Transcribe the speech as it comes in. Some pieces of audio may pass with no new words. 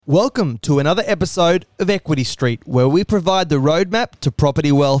Welcome to another episode of Equity Street, where we provide the roadmap to property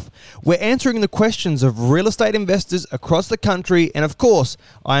wealth. We're answering the questions of real estate investors across the country, and of course,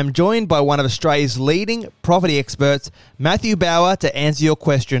 I am joined by one of Australia's leading property experts, Matthew Bauer, to answer your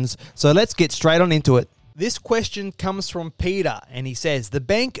questions. So let's get straight on into it. This question comes from Peter, and he says, the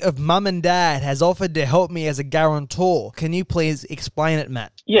Bank of Mum and Dad has offered to help me as a guarantor. Can you please explain it,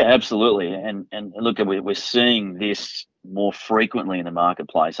 Matt? Yeah, absolutely. And look, we're seeing this more frequently in the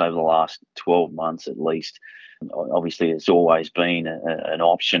marketplace over the last 12 months at least. Obviously, it's always been an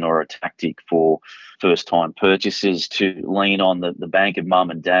option or a tactic for first-time purchasers to lean on the Bank of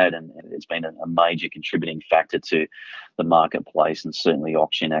Mum and Dad, and it's been a major contributing factor to the marketplace and certainly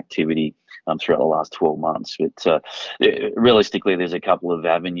auction activity throughout the last 12 months. But realistically, there's a couple of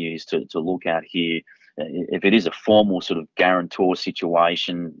avenues to look at here. If it is a formal sort of guarantor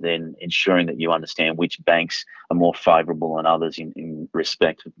situation, then ensuring that you understand which banks are more favourable than others in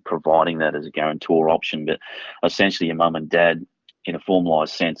respect of providing that as a guarantor option. But essentially, your mum and dad, in a formalised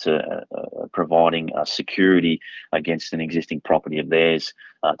sense, are providing security against an existing property of theirs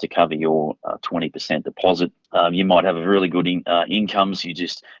to cover your 20% deposit. You might have a really good incomes, you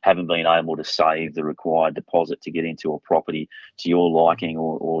just haven't been able to save the required deposit to get into a property to your liking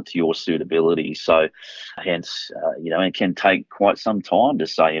or to your suitability. So hence, it can take quite some time to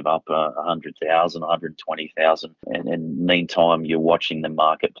save up 100,000, 120,000. And meantime, you're watching the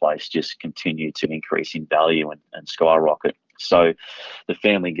marketplace just continue to increase in value and skyrocket. So the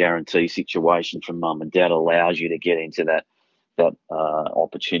family guarantee situation from mum and dad allows you to get into that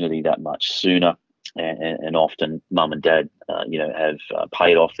opportunity that much sooner. And often mum and dad, have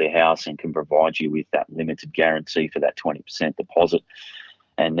paid off their house and can provide you with that limited guarantee for that 20% deposit.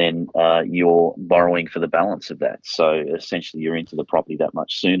 And then you're borrowing for the balance of that. So essentially you're into the property that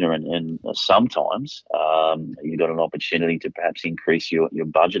much sooner. And sometimes you've got an opportunity to perhaps increase your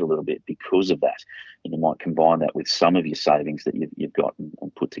budget a little bit because of that. And you might combine that with some of your savings that you've got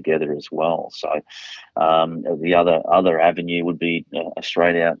and put together as well. So the other avenue would be a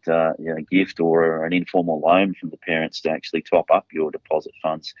straight out gift or an informal loan from the parents to actually top up your deposit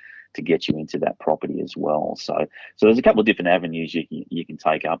funds to get you into that property as well. So there's a couple of different avenues you can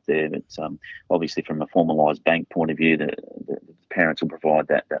take up there, but obviously from a formalised bank point of view, the parents will provide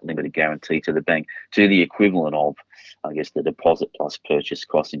that limited guarantee to the bank to the equivalent of, I guess, the deposit plus purchase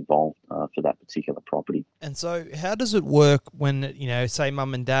costs involved for that particular property. And so how does it work when, say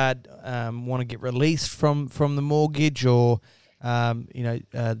mum and dad want to get released from the mortgage, or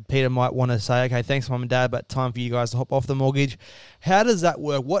Peter might want to say, okay, thanks, mum and dad, but time for you guys to hop off the mortgage. How does that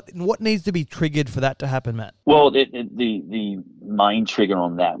work? What needs to be triggered for that to happen, Matt? Well, the main trigger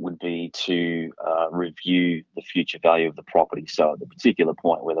on that would be to review the future value of the property. So at the particular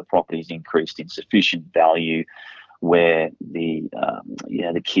point where the property's increased in sufficient value, where the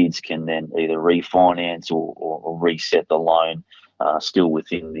kids can then either refinance or reset the loan, still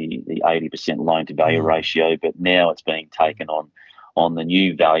within the 80% loan to value ratio, but now it's being taken on the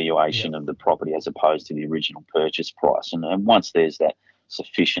new valuation of the property as opposed to the original purchase price. And once there's that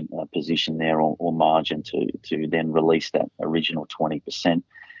sufficient position there or margin to then release that original 20%,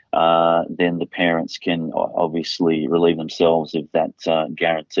 then the parents can obviously relieve themselves of that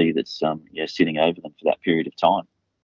guarantee that's sitting over them for that period of time.